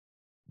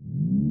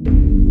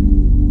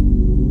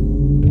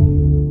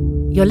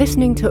You're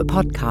listening to a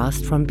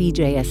podcast from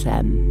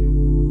BJSM.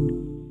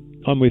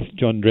 I'm with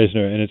Jon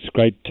Drezner, and it's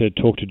great to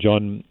talk to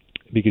Jon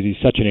because he's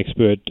such an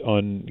expert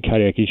on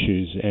cardiac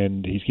issues,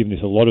 and he's given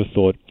this a lot of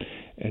thought,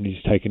 and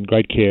he's taken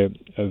great care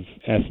of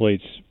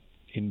athletes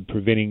in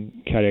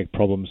preventing cardiac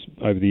problems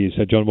over the years.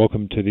 So, Jon,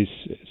 welcome to this,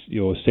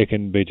 your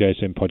second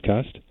BJSM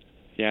podcast.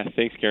 Yeah,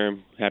 thanks,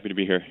 Karen. Happy to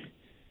be here.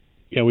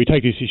 Yeah, we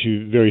take this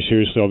issue very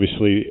seriously,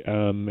 obviously.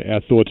 Our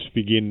thoughts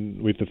begin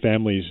with the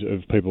families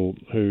of people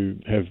who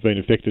have been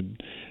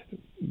affected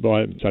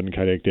by sudden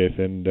cardiac death,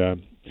 and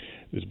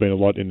there's been a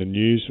lot in the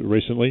news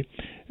recently,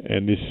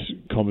 and this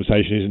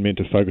conversation isn't meant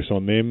to focus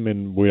on them,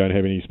 and we don't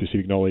have any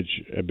specific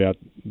knowledge about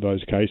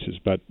those cases,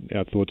 but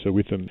our thoughts are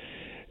with them.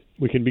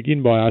 We can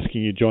begin by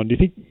asking you, Jon, do you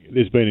think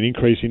there's been an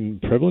increase in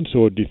prevalence,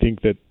 or do you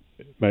think that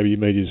maybe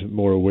media is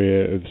more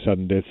aware of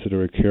sudden deaths that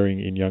are occurring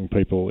in young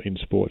people in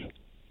sport?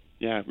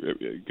 Yeah,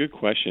 good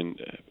question.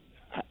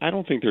 I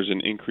don't think there's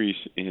an increase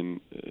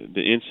in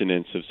the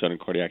incidence of sudden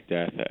cardiac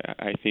death.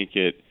 I think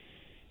it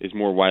is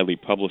more widely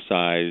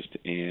publicized,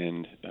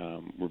 and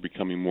we're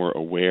becoming more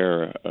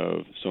aware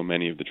of so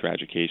many of the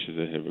tragic cases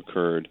that have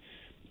occurred,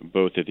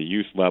 both at the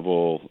youth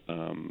level,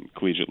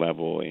 collegiate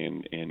level,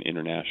 and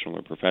international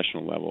or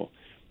professional level.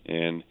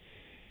 And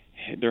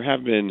there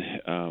have been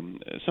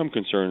some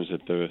concerns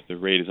that the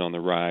rate is on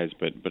the rise,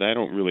 but I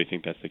don't really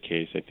think that's the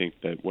case. I think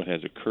that what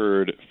has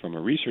occurred from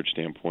a research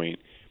standpoint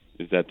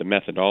is that the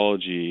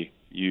methodology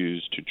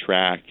used to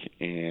track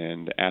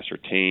and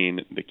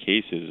ascertain the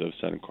cases of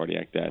sudden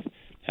cardiac death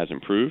has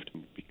improved.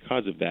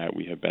 Because of that,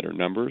 we have better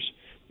numbers,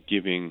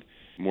 giving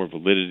more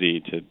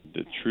validity to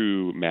the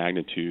true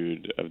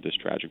magnitude of this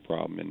tragic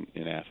problem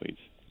in athletes.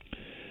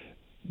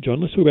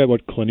 Jon, let's talk about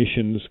what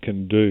clinicians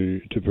can do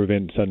to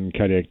prevent sudden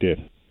cardiac death.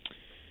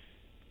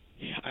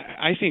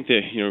 I think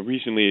that,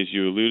 recently, as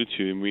you alluded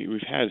to, and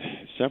we've had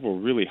several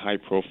really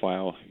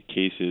high-profile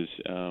cases,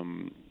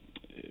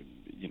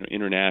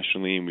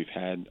 internationally, and we've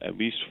had at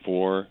least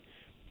 4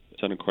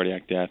 sudden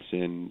cardiac deaths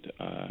in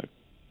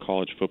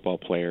college football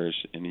players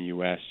in the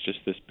U.S. just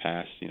this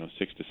past,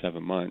 6 to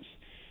 7 months.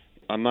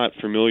 I'm not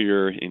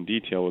familiar in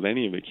detail with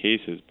any of the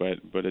cases,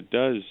 but it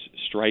does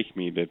strike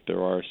me that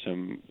there are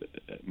some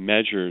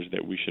measures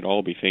that we should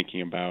all be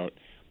thinking about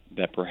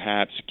that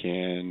perhaps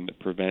can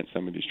prevent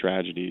some of these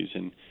tragedies.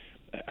 And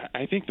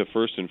I think the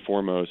first and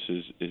foremost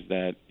is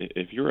that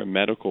if you're a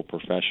medical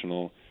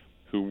professional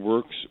who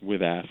works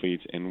with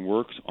athletes and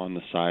works on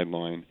the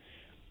sideline,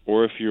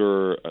 or if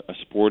you're a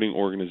sporting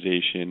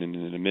organization in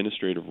an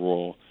administrative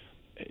role,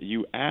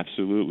 you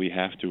absolutely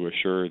have to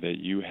assure that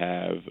you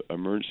have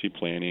emergency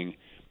planning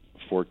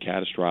for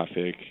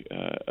catastrophic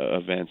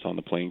events on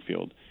the playing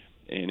field.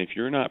 And if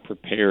you're not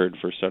prepared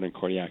for sudden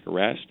cardiac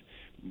arrest,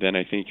 then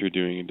I think you're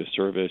doing a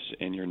disservice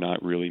and you're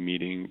not really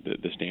meeting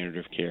the standard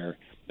of care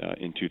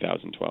in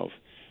 2012.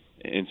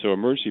 And so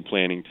emergency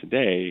planning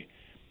today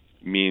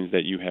means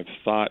that you have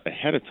thought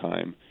ahead of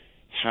time,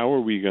 how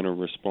are we going to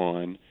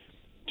respond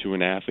to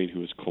an athlete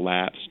who is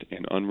collapsed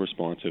and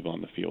unresponsive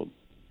on the field?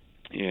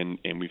 And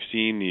we've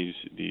seen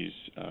these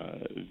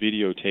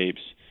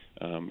videotapes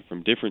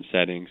from different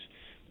settings.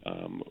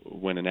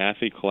 When an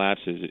athlete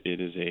collapses, it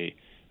is a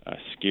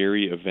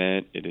scary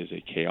event. It is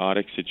a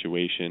chaotic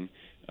situation.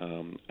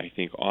 I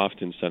think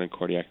often sudden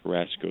cardiac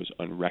arrest goes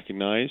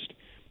unrecognized,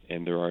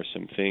 and there are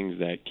some things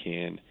that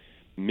can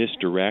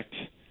misdirect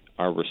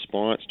our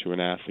response to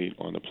an athlete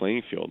on the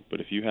playing field. But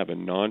if you have a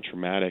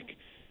non-traumatic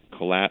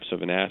collapse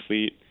of an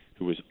athlete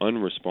who is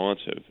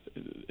unresponsive,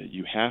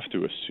 you have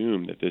to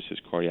assume that this is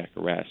cardiac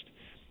arrest.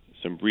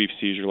 Some brief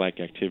seizure-like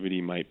activity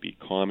might be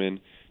common.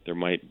 There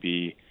might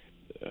be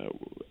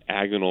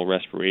agonal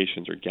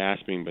respirations or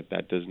gasping, but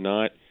that does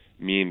not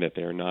mean that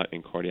they are not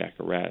in cardiac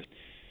arrest.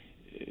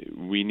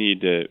 We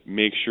need to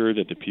make sure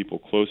that the people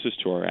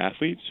closest to our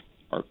athletes,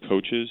 our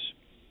coaches,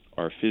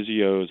 our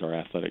physios, our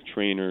athletic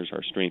trainers,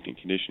 our strength and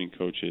conditioning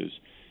coaches,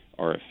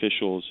 our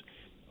officials,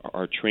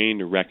 are trained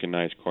to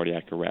recognize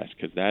cardiac arrest,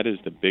 because that is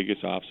the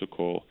biggest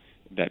obstacle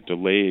that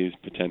delays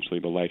potentially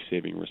the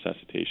life-saving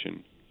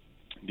resuscitation.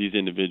 These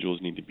individuals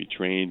need to be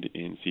trained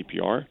in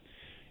CPR,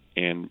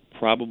 and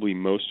probably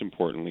most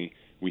importantly,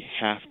 we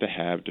have to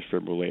have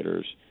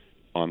defibrillators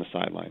on the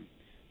sideline.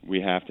 We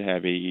have to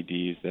have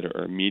AEDs that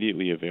are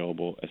immediately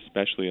available,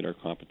 especially at our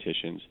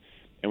competitions.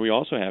 And we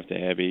also have to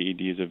have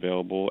AEDs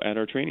available at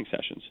our training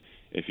sessions.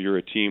 If you're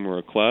a team or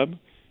a club,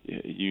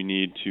 you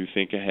need to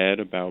think ahead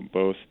about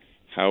both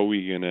how are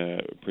we going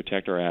to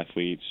protect our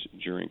athletes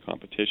during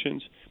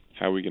competitions,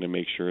 how are we going to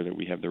make sure that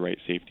we have the right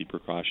safety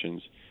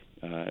precautions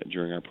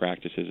during our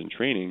practices and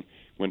training,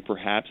 when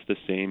perhaps the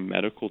same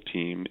medical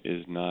team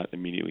is not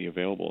immediately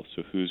available.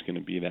 So who's going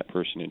to be that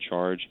person in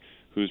charge?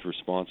 Who's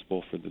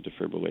responsible for the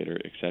defibrillator,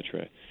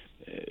 etc.?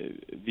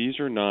 These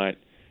are not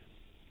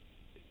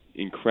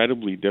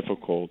incredibly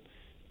difficult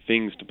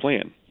things to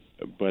plan,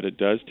 but it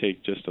does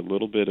take just a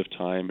little bit of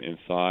time and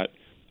thought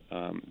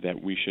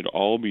that we should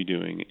all be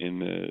doing in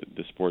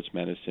the sports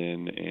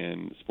medicine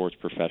and sports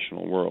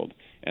professional world.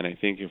 And I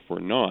think if we're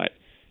not,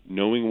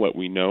 knowing what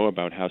we know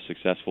about how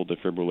successful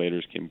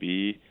defibrillators can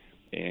be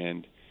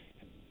and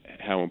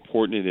how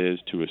important it is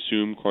to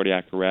assume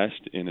cardiac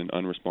arrest in an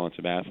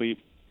unresponsive athlete,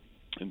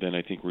 then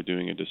I think we're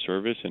doing a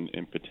disservice and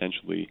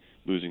potentially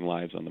losing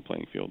lives on the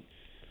playing field.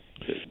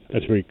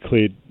 That's very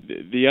clear.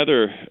 The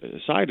other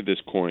side of this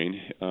coin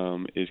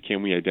is,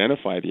 can we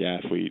identify the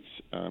athletes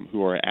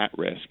who are at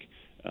risk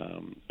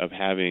of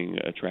having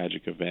a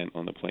tragic event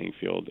on the playing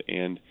field?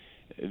 And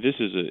this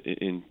is,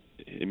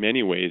 in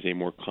many ways, a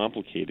more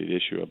complicated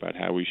issue about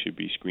how we should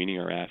be screening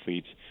our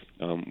athletes,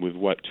 with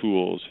what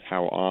tools,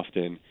 how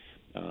often,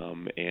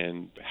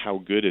 and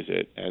how good is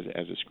it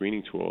as a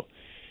screening tool.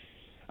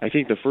 I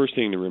think the first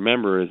thing to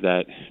remember is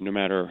that no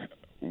matter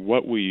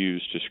what we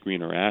use to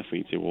screen our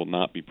athletes, it will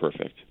not be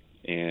perfect,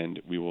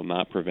 and we will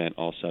not prevent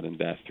all sudden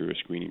death through a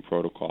screening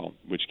protocol,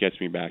 which gets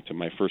me back to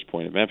my first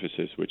point of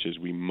emphasis, which is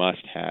we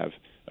must have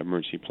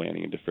emergency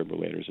planning and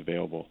defibrillators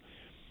available.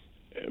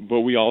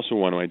 But we also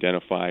want to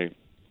identify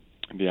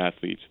the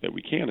athletes that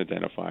we can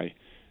identify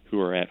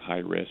who are at high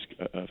risk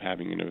of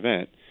having an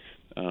event.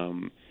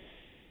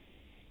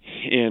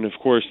 And, of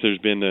course, there's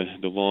been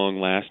the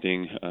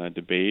long-lasting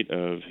debate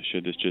of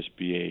should this just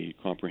be a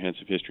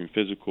comprehensive history and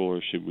physical,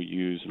 or should we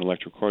use an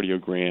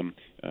electrocardiogram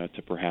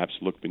to perhaps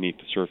look beneath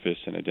the surface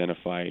and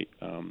identify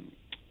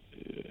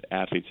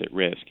athletes at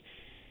risk.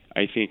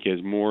 I think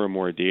as more and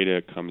more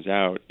data comes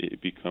out,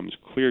 it becomes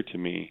clear to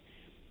me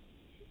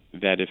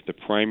that if the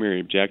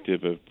primary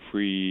objective of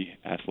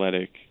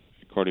pre-athletic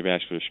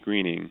cardiovascular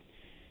screening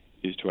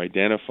is to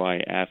identify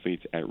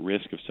athletes at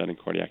risk of sudden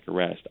cardiac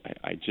arrest,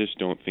 I just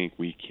don't think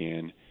we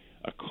can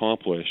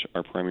accomplish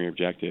our primary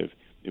objective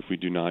if we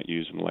do not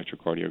use an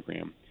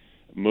electrocardiogram.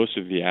 Most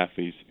of the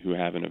athletes who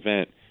have an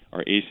event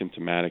are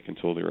asymptomatic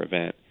until their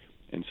event,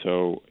 and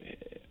so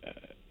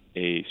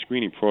a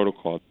screening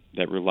protocol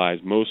that relies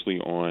mostly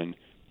on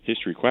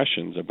history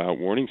questions about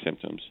warning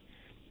symptoms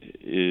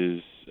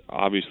is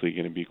obviously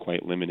going to be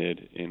quite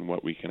limited in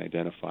what we can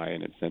identify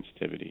and its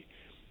sensitivity.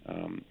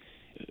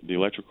 The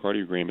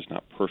electrocardiogram is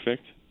not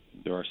perfect.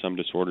 There are some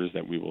disorders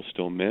that we will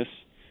still miss,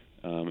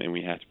 and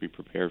we have to be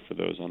prepared for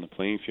those on the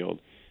playing field.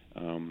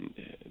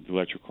 The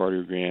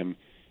electrocardiogram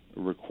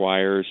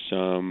requires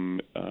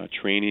some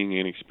training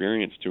and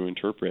experience to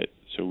interpret,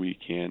 so we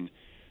can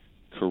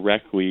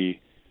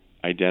correctly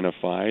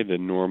identify the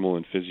normal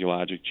and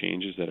physiologic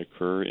changes that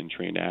occur in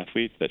trained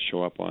athletes that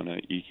show up on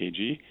an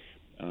EKG,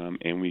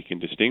 and we can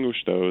distinguish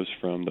those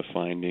from the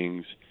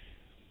findings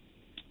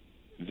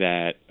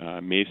that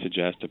may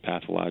suggest a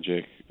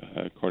pathologic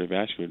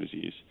cardiovascular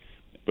disease.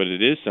 But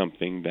it is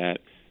something that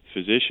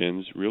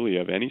physicians, really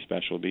of any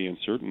specialty, and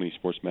certainly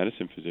sports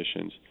medicine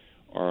physicians,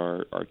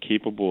 are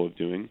capable of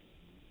doing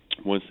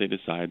once they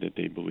decide that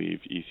they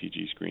believe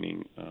ECG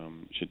screening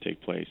should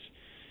take place.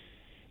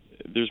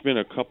 There's been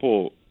a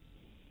couple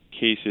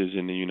cases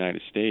in the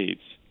United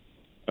States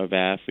of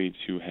athletes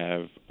who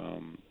have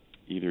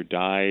either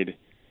died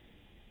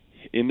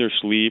in their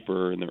sleep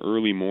or in the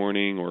early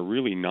morning, or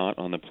really not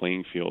on the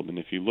playing field. And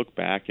if you look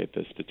back at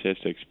the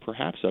statistics,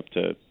 perhaps up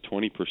to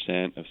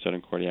 20% of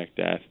sudden cardiac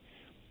death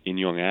in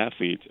young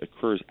athletes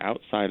occurs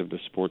outside of the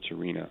sports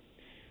arena.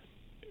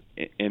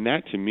 And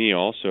that, to me,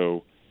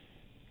 also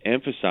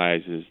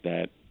emphasizes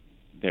that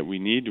we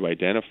need to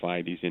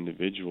identify these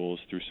individuals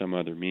through some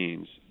other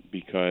means,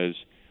 because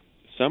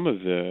some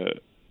of the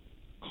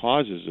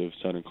causes of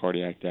sudden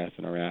cardiac death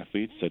in our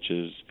athletes, such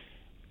as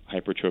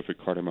hypertrophic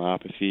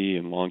cardiomyopathy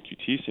and long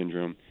QT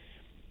syndrome,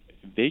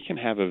 they can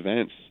have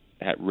events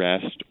at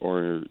rest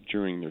or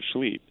during their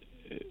sleep.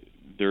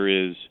 There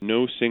is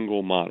no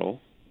single model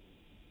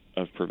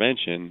of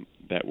prevention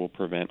that will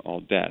prevent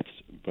all deaths,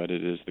 but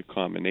it is the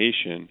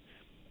combination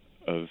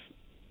of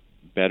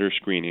better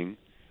screening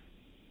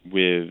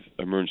with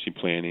emergency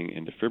planning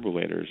and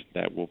defibrillators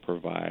that will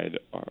provide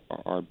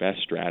our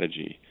best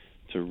strategy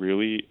to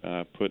really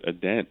put a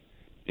dent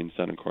in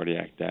sudden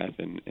cardiac death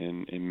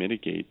and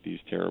mitigate these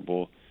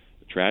terrible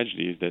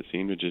tragedies that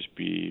seem to just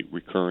be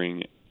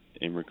recurring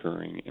and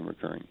recurring and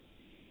recurring.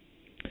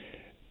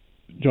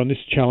 Jon, this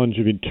challenge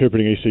of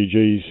interpreting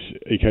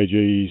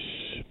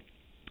EKGs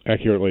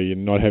accurately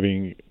and not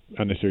having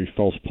unnecessary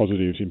false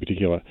positives in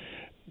particular,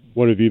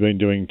 what have you been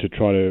doing to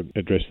try to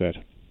address that?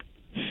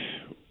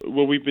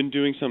 Well, we've been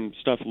doing some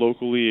stuff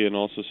locally and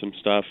also some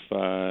stuff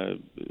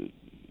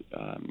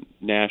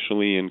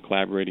nationally, and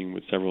collaborating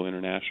with several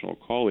international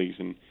colleagues.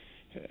 And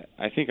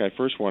I think I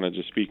first want to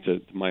just speak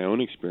to my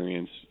own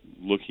experience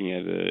looking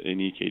at an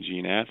EKG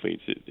in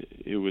athletes.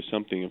 It was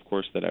something, of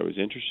course, that I was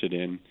interested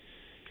in.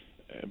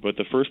 But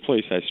the first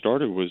place I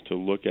started was to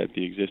look at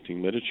the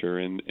existing literature,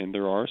 and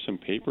there are some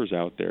papers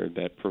out there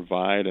that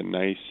provide a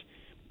nice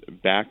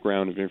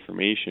background of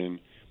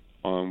information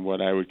on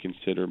what I would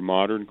consider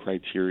modern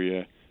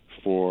criteria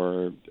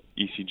for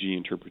ECG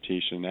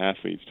interpretation in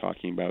athletes,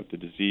 talking about the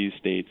disease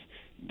states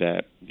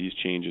that these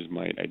changes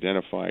might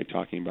identify,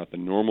 talking about the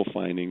normal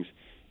findings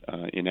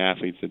in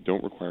athletes that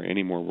don't require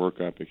any more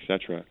workup,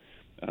 etc.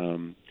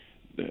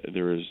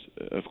 There is,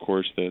 of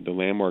course, the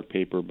landmark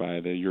paper by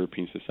the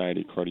European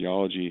Society of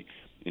Cardiology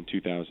in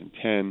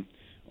 2010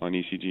 on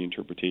ECG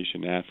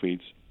interpretation in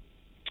athletes.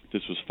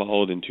 This was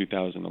followed in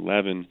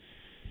 2011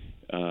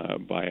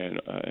 by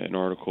an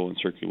article in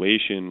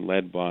Circulation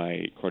led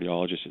by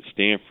cardiologists at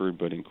Stanford,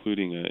 but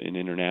including an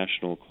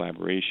international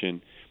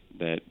collaboration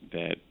that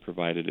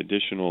provided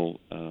additional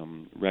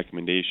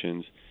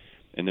recommendations.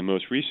 And then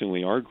most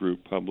recently, our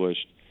group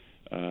published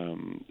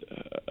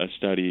a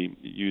study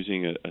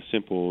using a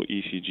simple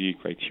ECG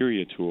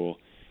criteria tool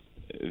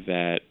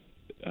that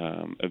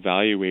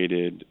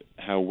evaluated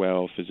how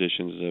well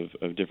physicians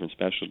of different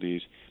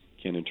specialties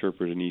can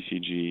interpret an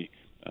ECG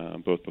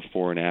both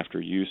before and after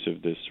use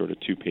of this sort of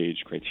two-page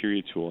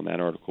criteria tool. And that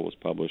article was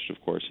published,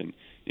 of course,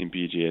 in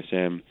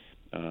BJSM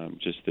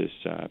just this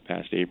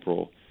past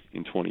April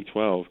in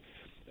 2012.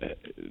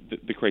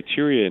 The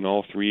criteria in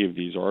all three of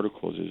these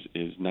articles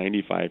is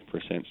 95%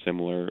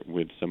 similar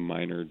with some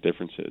minor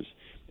differences.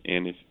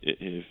 And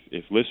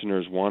if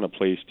listeners want a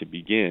place to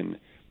begin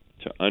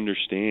to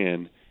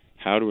understand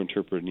how to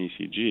interpret an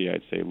ECG,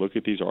 I'd say look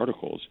at these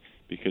articles,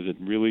 because it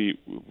really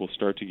will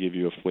start to give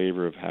you a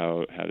flavor of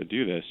how to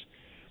do this.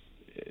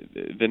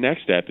 The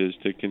next step is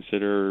to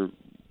consider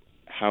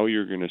how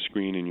you're going to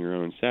screen in your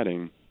own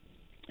setting,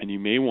 and you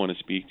may want to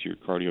speak to your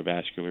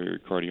cardiovascular or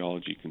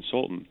cardiology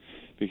consultant,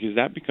 because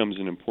that becomes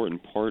an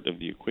important part of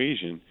the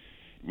equation.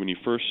 When you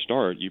first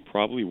start, you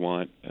probably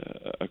want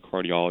a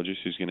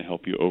cardiologist who's going to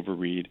help you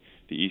overread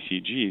the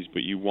ECGs,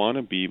 but you want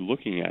to be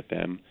looking at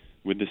them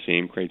with the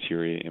same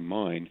criteria in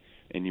mind,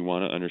 and you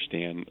want to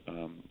understand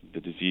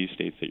the disease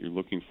states that you're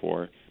looking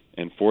for,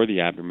 and for the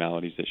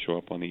abnormalities that show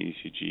up on the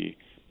ECG,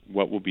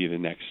 what will be the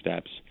next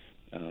steps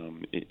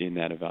in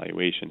that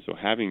evaluation. So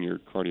having your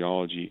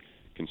cardiology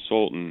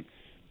consultant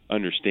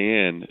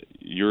understand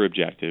your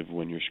objective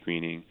when you're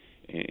screening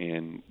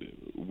and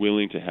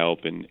willing to help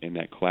in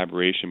that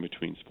collaboration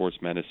between sports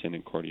medicine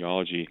and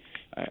cardiology,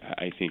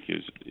 I think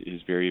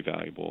is very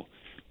valuable.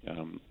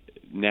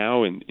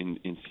 Now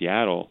in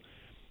Seattle,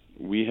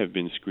 we have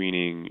been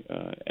screening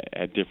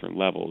at different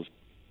levels.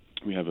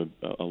 We have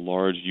a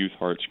large youth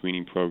heart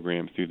screening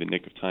program through the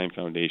Nick of Time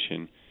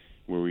Foundation,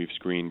 where we've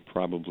screened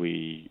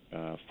probably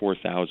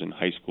 4,000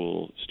 high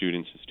school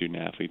students and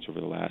student athletes over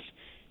the last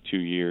 2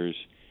 years.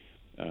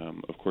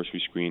 Of course,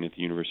 we screen at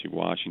the University of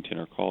Washington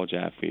our college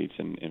athletes,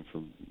 and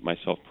for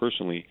myself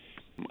personally,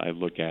 I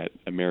look at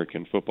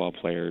American football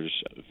players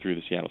through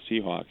the Seattle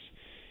Seahawks.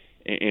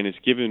 And it's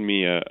given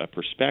me a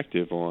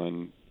perspective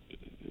on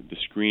the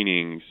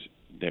screenings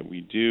that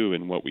we do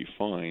and what we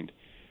find.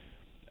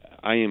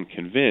 I am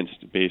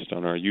convinced, based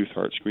on our youth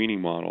heart screening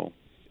model,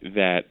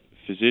 that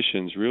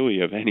physicians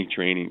really of any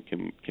training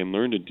can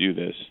learn to do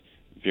this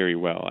very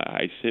well.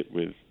 I sit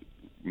with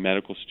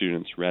medical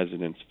students,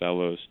 residents,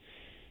 fellows,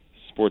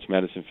 sports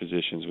medicine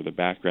physicians with a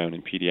background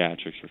in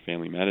pediatrics or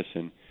family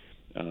medicine,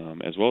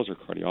 as well as our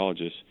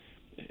cardiologists,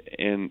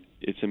 and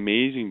it's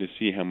amazing to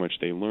see how much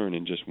they learn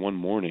in just one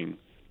morning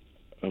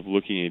of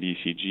looking at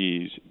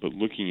ECGs, but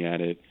looking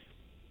at it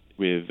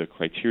with the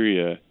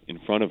criteria in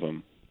front of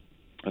them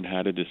on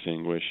how to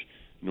distinguish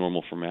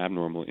normal from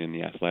abnormal in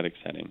the athletic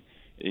setting.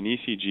 An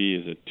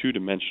ECG is a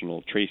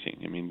two-dimensional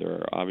tracing. I mean, there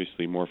are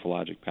obviously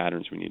morphologic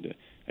patterns we need to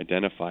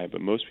identify, but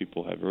most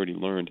people have already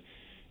learned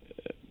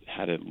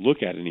how to look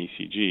at an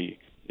ECG.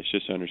 It's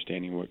just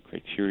understanding what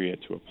criteria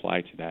to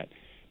apply to that.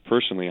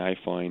 Personally, I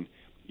find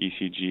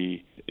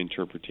ECG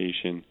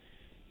interpretation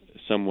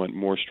somewhat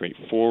more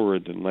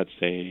straightforward than, let's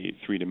say,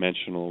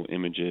 three-dimensional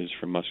images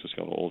from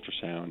musculoskeletal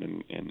ultrasound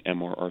and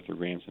MR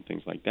arthrograms and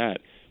things like that.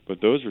 But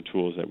those are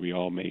tools that we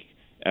all make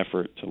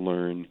effort to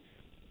learn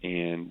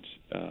and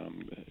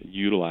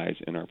utilize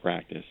in our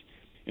practice.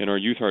 In our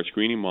youth heart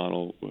screening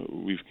model,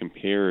 we've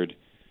compared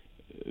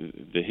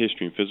the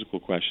history and physical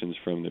questions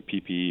from the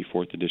PPE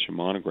 4th edition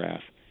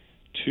monograph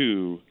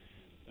to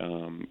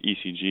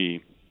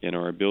ECG, and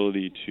our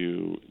ability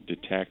to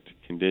detect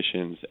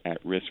conditions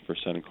at risk for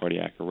sudden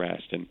cardiac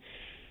arrest. And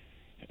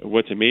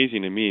what's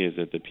amazing to me is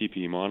that the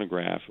PPE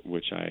monograph,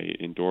 which I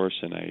endorse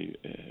and I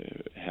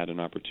had an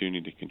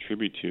opportunity to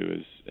contribute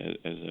to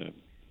as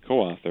a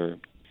co-author,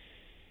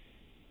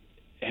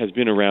 has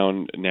been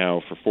around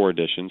now for 4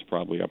 editions,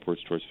 probably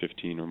upwards towards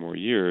 15 or more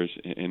years,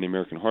 and the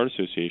American Heart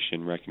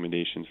Association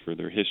recommendations for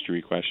their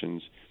history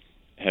questions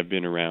have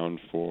been around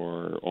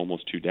for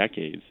almost 2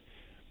 decades.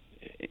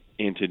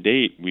 And to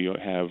date, we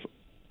have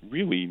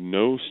really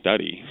no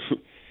study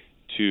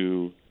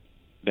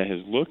that has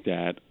looked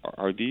at,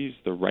 are these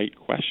the right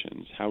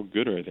questions? How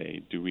good are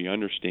they? Do we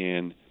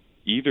understand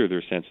either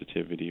their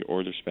sensitivity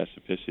or their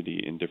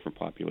specificity in different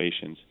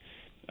populations?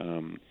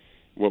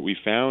 What we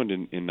found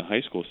in the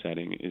high school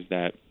setting is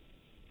that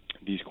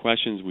these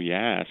questions we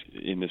ask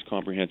in this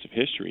comprehensive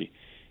history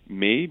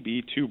may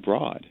be too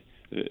broad.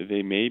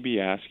 They may be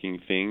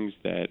asking things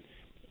that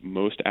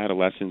most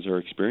adolescents are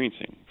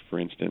experiencing. For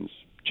instance,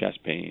 chest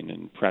pain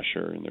and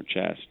pressure in their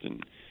chest,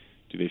 and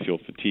do they feel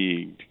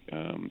fatigued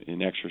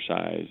in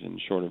exercise and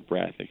short of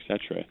breath,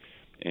 etc.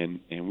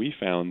 And we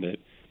found that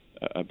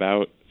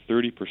about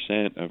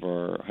 30% of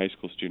our high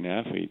school student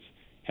athletes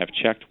have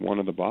checked one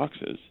of the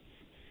boxes,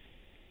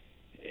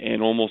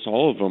 and almost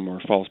all of them are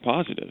false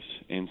positives.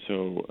 And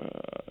so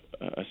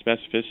a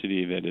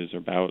specificity that is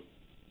about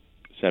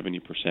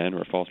 70%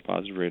 or a false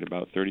positive rate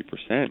about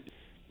 30%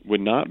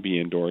 would not be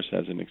endorsed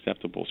as an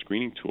acceptable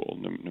screening tool,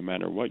 no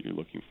matter what you're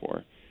looking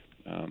for.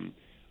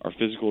 Our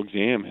physical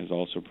exam has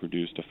also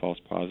produced a false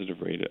positive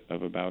rate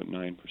of about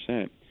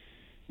 9%.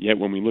 Yet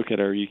when we look at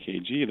our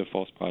EKG, the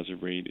false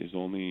positive rate is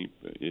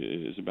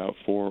about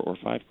 4 or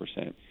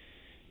 5%.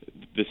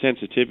 The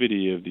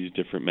sensitivity of these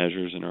different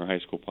measures in our high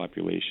school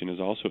population is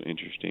also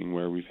interesting,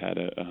 where we've had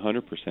a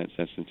 100%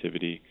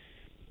 sensitivity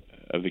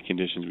of the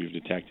conditions we've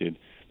detected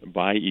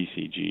by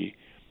ECG,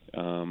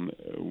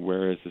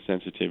 whereas the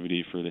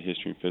sensitivity for the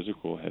history and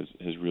physical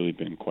has really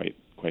been quite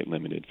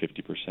limited,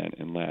 50%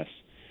 and less.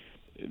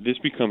 This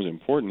becomes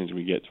important as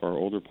we get to our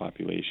older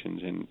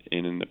populations, and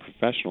in the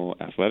professional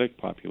athletic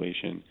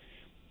population,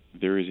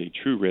 there is a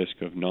true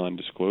risk of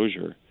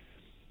non-disclosure.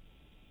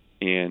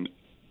 And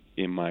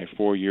in my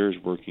 4 years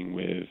working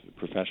with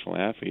professional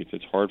athletes,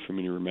 it's hard for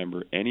me to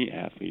remember any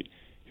athlete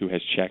who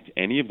has checked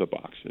any of the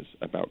boxes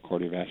about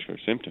cardiovascular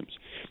symptoms.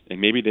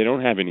 And maybe they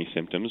don't have any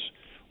symptoms,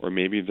 or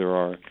maybe there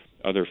are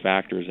other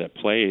factors at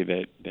play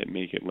that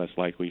make it less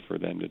likely for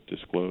them to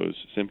disclose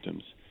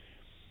symptoms.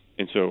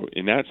 And so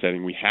in that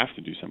setting, we have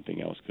to do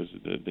something else because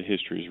the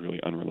history is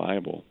really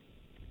unreliable.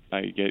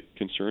 I get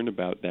concerned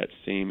about that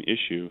same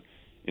issue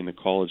in the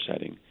college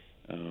setting.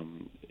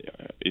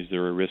 Is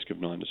there a risk of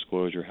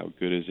non-disclosure? How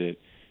good is it?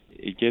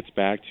 It gets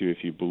back to, if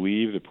you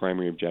believe the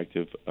primary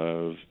objective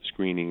of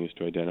screening is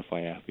to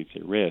identify athletes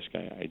at risk,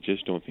 I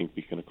just don't think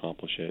we can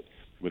accomplish it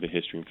with a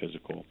history and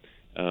physical.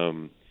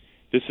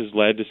 This has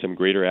led to some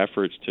greater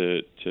efforts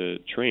to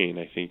train.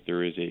 I think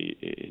there is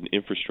an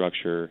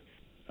infrastructure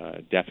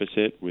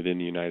deficit within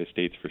the United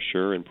States for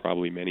sure, and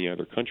probably many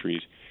other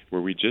countries,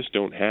 where we just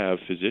don't have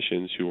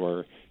physicians who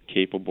are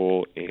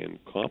capable and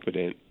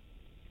competent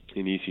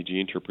in ECG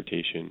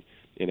interpretation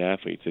in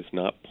athletes. It's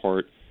not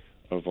part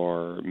of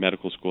our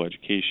medical school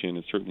education.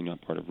 It's certainly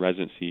not part of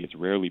residency. It's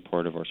rarely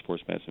part of our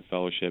sports medicine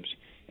fellowships.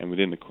 And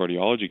within the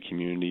cardiology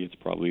community, it's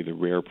probably the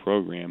rare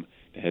program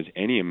that has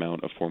any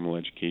amount of formal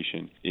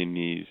education in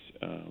these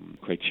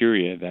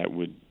criteria that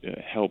would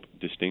help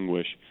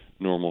distinguish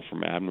normal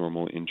from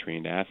abnormal in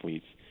trained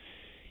athletes.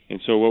 And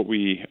so what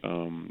we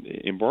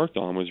embarked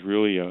on was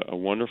really a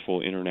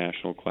wonderful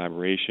international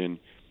collaboration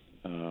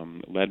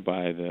led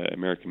by the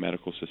American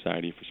Medical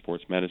Society for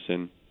Sports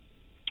Medicine,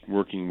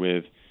 working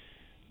with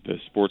the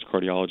sports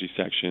cardiology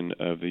section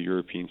of the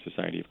European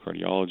Society of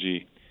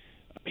Cardiology,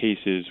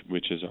 PACES,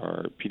 which is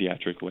our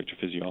pediatric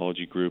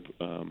electrophysiology group,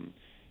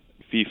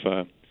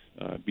 FIFA,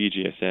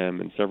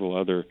 BJSM, and several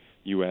other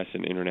U.S.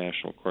 and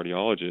international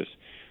cardiologists.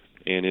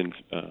 And in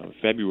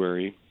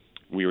February,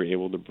 we were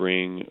able to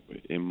bring,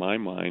 in my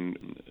mind,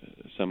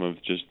 some of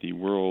just the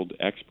world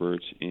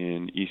experts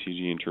in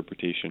ECG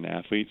interpretation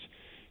athletes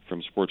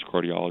from sports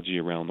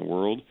cardiology around the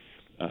world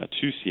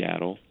to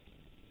Seattle,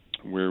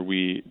 where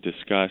we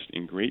discussed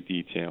in great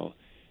detail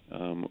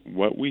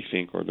what we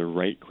think are the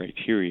right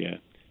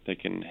criteria that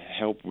can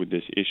help with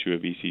this issue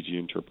of ECG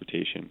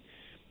interpretation.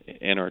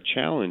 And our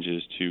challenge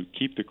is to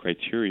keep the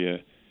criteria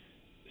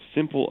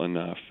simple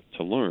enough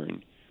to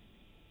learn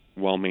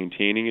while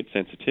maintaining its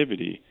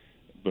sensitivity,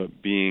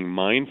 but being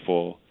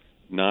mindful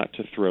not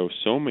to throw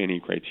so many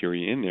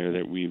criteria in there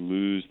that we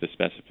lose the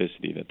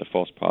specificity, that the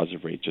false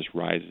positive rate just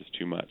rises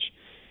too much.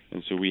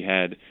 And so we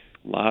had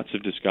lots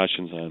of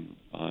discussions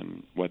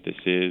on what this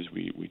is.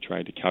 We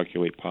tried to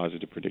calculate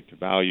positive predictive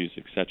values,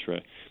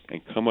 etc.,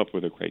 and come up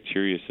with a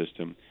criteria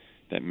system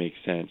that makes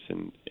sense.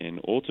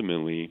 And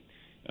ultimately,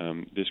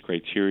 this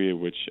criteria,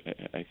 which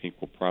I think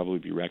will probably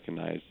be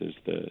recognized as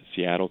the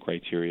Seattle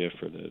criteria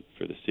for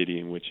the city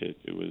in which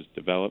it was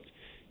developed,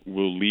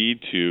 will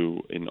lead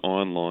to an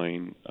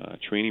online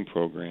training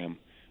program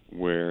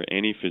where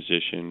any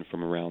physician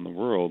from around the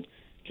world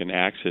can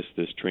access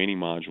this training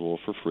module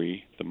for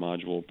free. The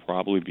module will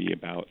probably be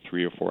about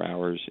 3 or 4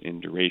 hours in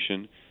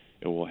duration.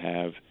 It will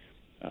have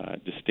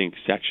distinct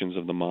sections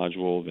of the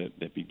module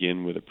that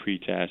begin with a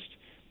pretest,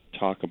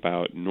 talk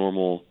about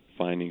normal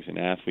findings in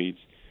athletes.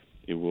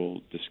 It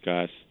will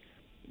discuss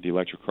the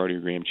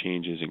electrocardiogram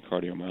changes in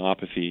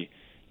cardiomyopathy,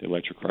 the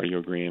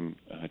electrocardiogram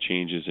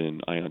changes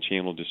in ion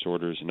channel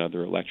disorders and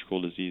other electrical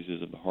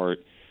diseases of the heart.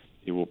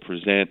 It will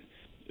present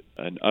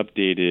an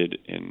updated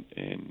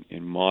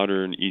and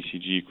modern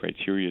ECG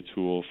criteria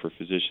tool for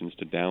physicians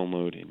to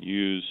download and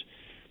use.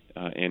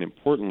 And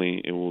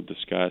importantly, it will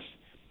discuss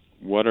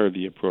what are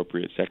the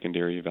appropriate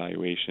secondary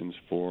evaluations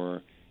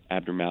for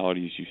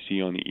abnormalities you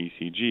see on the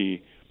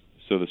ECG,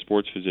 so the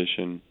sports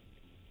physician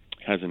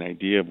has an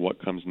idea of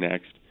what comes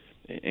next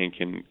and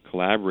can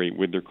collaborate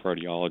with their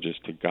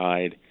cardiologist to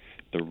guide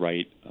the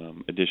right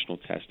additional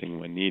testing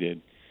when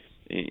needed.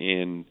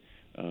 And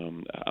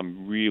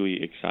I'm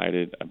really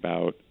excited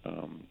about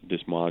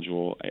this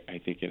module. I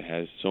think it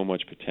has so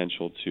much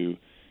potential to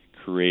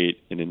create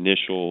an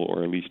initial,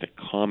 or at least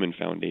a common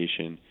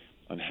foundation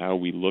on how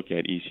we look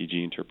at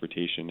ECG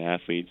interpretation in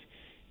athletes,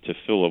 to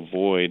fill a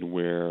void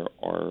where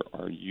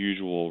our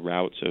usual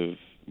routes of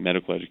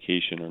medical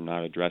education are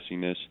not addressing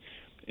this,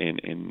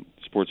 and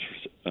sports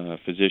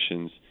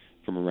physicians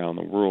from around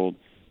the world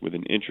with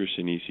an interest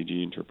in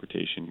ECG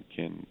interpretation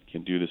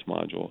can do this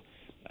module.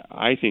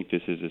 I think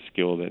this is a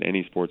skill that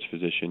any sports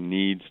physician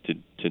needs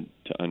to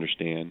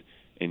understand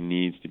and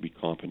needs to be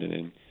competent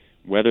in.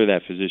 Whether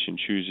that physician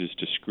chooses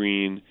to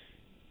screen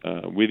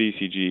with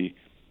ECG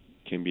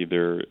can be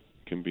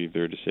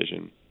their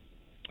decision.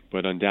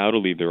 But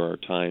undoubtedly there are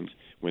times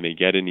when they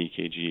get an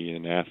EKG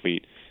in an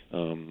athlete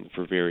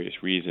for various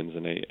reasons,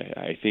 and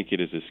I think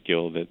it is a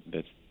skill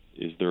that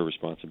is their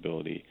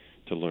responsibility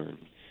to learn.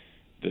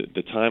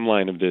 The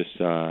timeline of this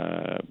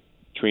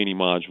training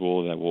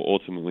module that will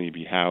ultimately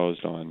be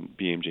housed on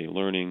BMJ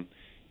Learning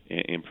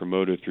and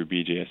promoted through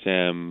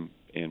BJSM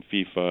and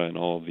FIFA and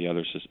all of the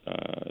other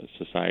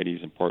societies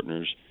and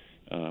partners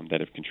that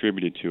have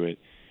contributed to it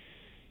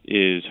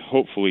is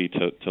hopefully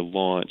to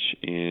launch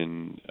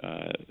in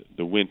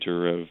the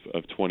winter of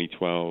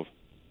 2012.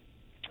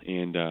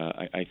 And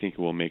I think it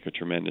will make a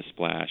tremendous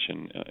splash,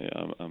 and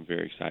I'm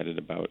very excited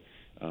about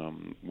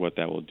what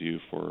that will do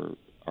for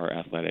our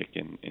athletic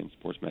and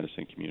sports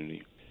medicine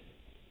community.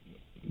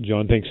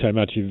 John, thanks so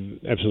much.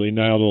 You've absolutely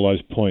nailed all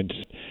those points.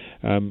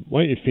 Why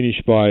don't you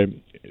finish by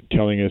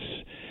telling us,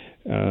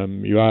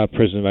 you are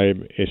president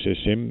of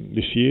AMSSM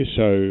this year,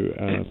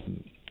 so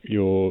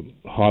your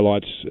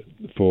highlights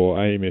for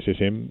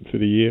AMSSM for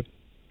the year?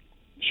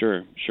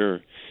 Sure.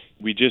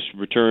 We just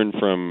returned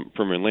from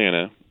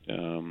Atlanta,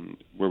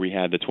 where we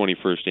had the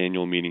 21st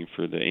annual meeting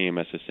for the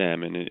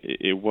AMSSM, and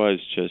it was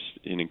just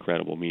an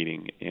incredible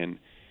meeting. And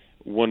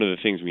one of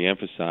the things we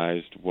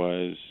emphasized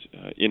was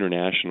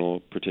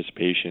international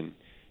participation,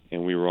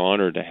 and we were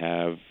honored to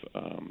have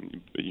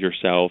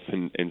yourself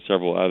and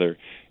several other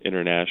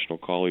international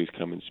colleagues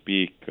come and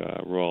speak,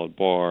 Roald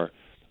Barr,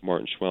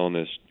 Martin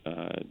Schwellnus,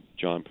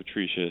 John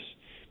Patricius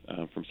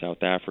from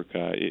South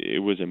Africa.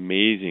 It was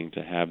amazing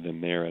to have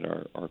them there at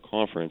our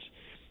conference.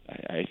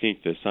 I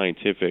think the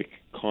scientific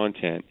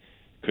content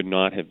could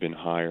not have been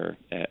higher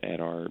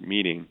at our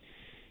meeting.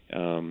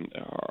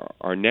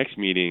 Our next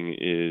meeting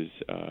is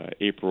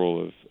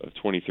April of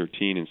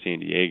 2013 in San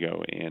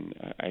Diego, and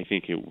I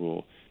think it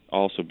will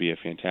also be a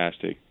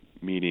fantastic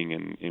meeting,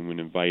 and would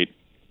invite,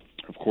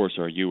 of course,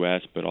 our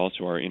U.S. but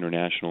also our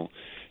international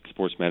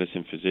sports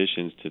medicine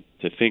physicians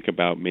to think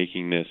about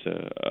making this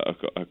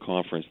a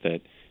conference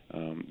that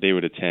they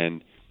would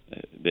attend.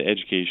 The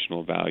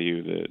educational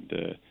value,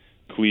 the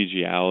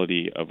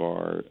collegiality of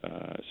our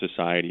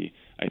society,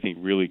 I think,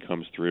 really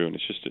comes through, and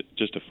it's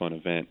just a fun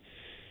event.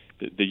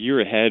 The year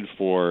ahead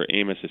for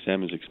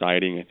AMSSM is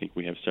exciting. I think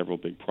we have several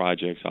big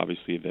projects.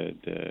 Obviously,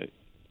 the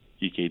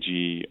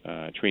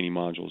EKG training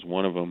module is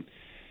one of them.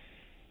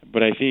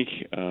 But I think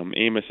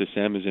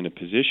AMSSM is in a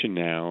position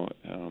now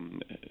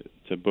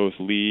to both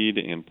lead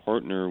and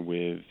partner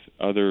with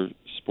other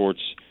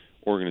sports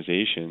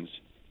organizations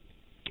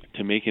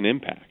to make an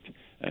impact.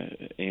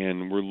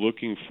 And we're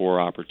looking for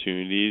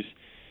opportunities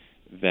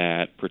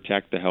that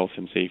protect the health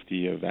and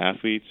safety of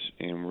athletes,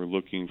 and we're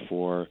looking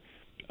for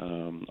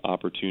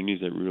opportunities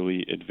that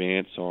really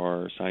advance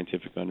our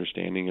scientific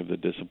understanding of the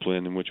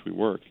discipline in which we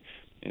work.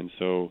 And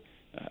so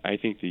I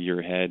think the year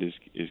ahead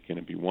is going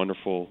to be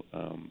wonderful.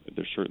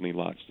 There's certainly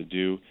lots to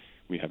do.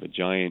 We have a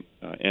giant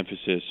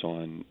emphasis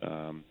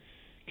on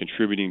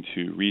contributing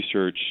to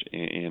research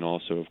and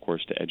also, of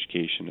course, to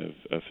education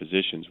of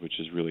physicians, which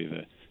is really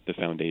the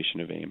foundation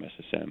of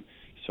AMSSM.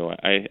 So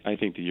I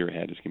think the year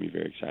ahead is going to be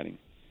very exciting.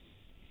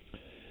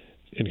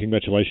 And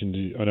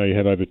congratulations. I know you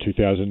have over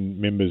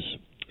 2,000 members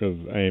of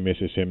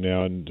AMSSM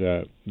now, and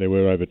there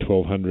were over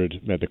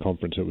 1,200 at the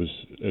conference. It was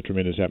a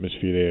tremendous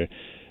atmosphere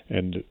there.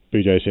 And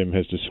BJSM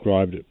has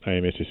described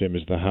AMSSM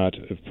as the heart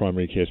of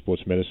primary care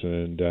sports medicine,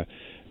 and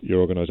your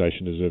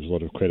organisation deserves a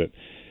lot of credit.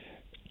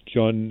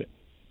 John,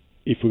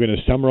 if we're going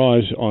to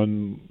summarise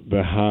on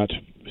the heart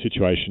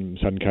situation,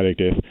 sudden cardiac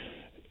death,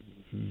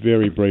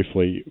 very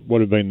briefly, what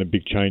have been the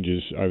big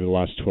changes over the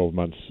last 12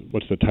 months?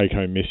 What's the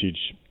take-home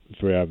message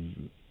for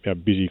our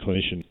busy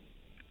clinician?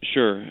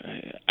 Sure.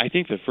 I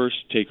think the first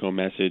take-home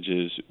message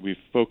is we've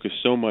focused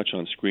so much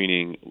on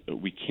screening,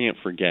 we can't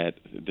forget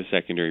the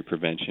secondary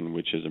prevention,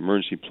 which is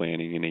emergency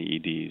planning and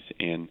AEDs.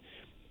 And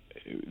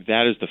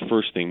that is the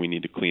first thing we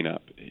need to clean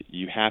up.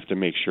 You have to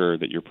make sure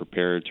that you're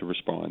prepared to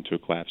respond to a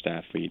collapsed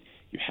athlete.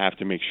 You have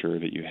to make sure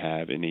that you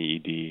have an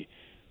AED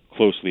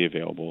closely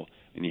available,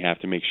 and you have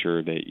to make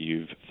sure that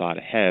you've thought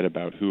ahead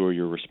about who are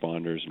your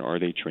responders and are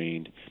they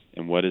trained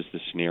and what is the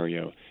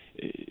scenario.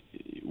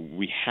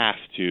 We have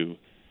to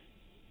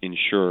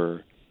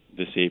ensure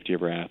the safety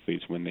of our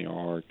athletes when they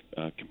are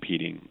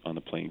competing on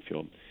the playing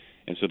field.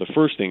 And so the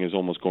first thing is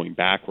almost going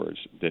backwards,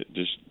 that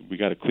we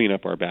got to clean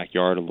up our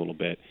backyard a little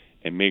bit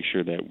and make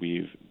sure that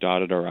we've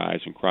dotted our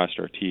I's and crossed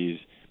our T's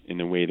in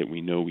the way that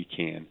we know we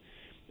can.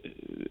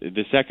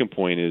 The second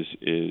point is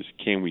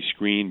can we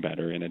screen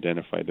better and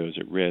identify those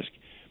at risk?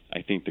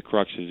 I think the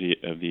crux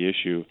of the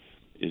issue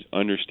is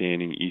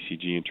understanding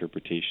ECG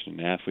interpretation in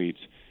athletes.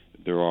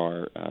 There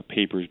are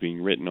papers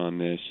being written on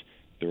this.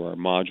 There are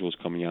modules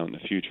coming out in the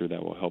future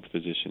that will help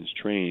physicians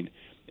train,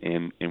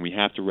 and we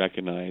have to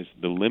recognize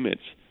the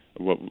limits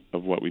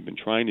of what we've been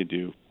trying to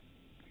do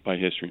by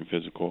history and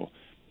physical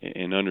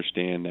and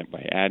understand that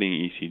by adding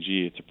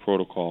ECG, it's a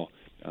protocol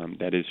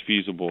that is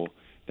feasible,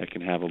 that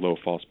can have a low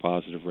false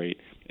positive rate,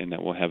 and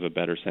that will have a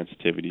better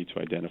sensitivity to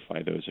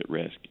identify those at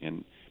risk.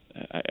 And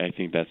I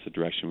think that's the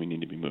direction we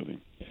need to be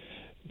moving.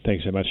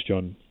 Thanks so much,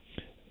 John.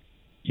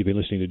 You've been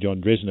listening to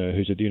Jon Drezner,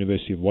 who's at the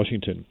University of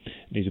Washington,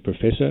 and he's a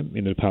professor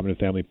in the Department of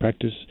Family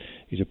Practice.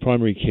 He's a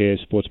primary care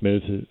sports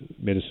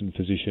medicine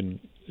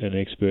physician and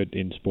an expert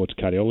in sports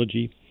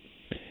cardiology.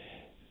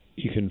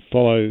 You can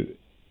follow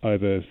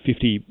over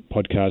 50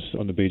 podcasts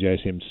on the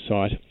BJSM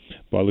site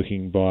by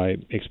looking by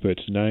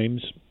experts'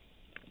 names,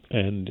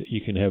 and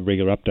you can have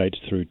regular updates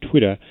through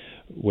Twitter,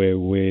 where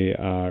we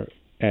are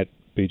at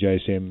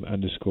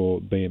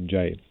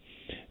BJSM_BMJ.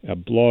 Our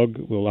blog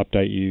will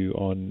update you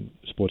on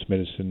sports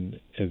medicine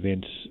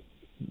events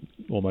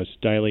almost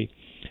daily,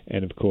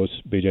 and of course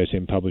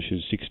BJSM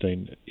publishes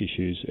 16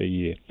 issues a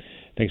year.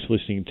 Thanks for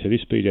listening to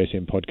this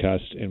BJSM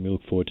podcast, and we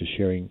look forward to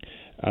sharing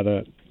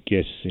other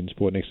guests in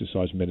sport and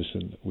exercise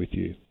medicine with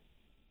you.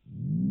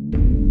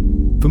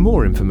 For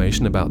more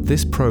information about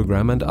this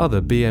program and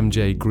other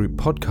BMJ Group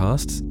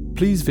podcasts,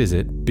 please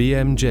visit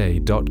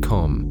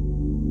bmj.com.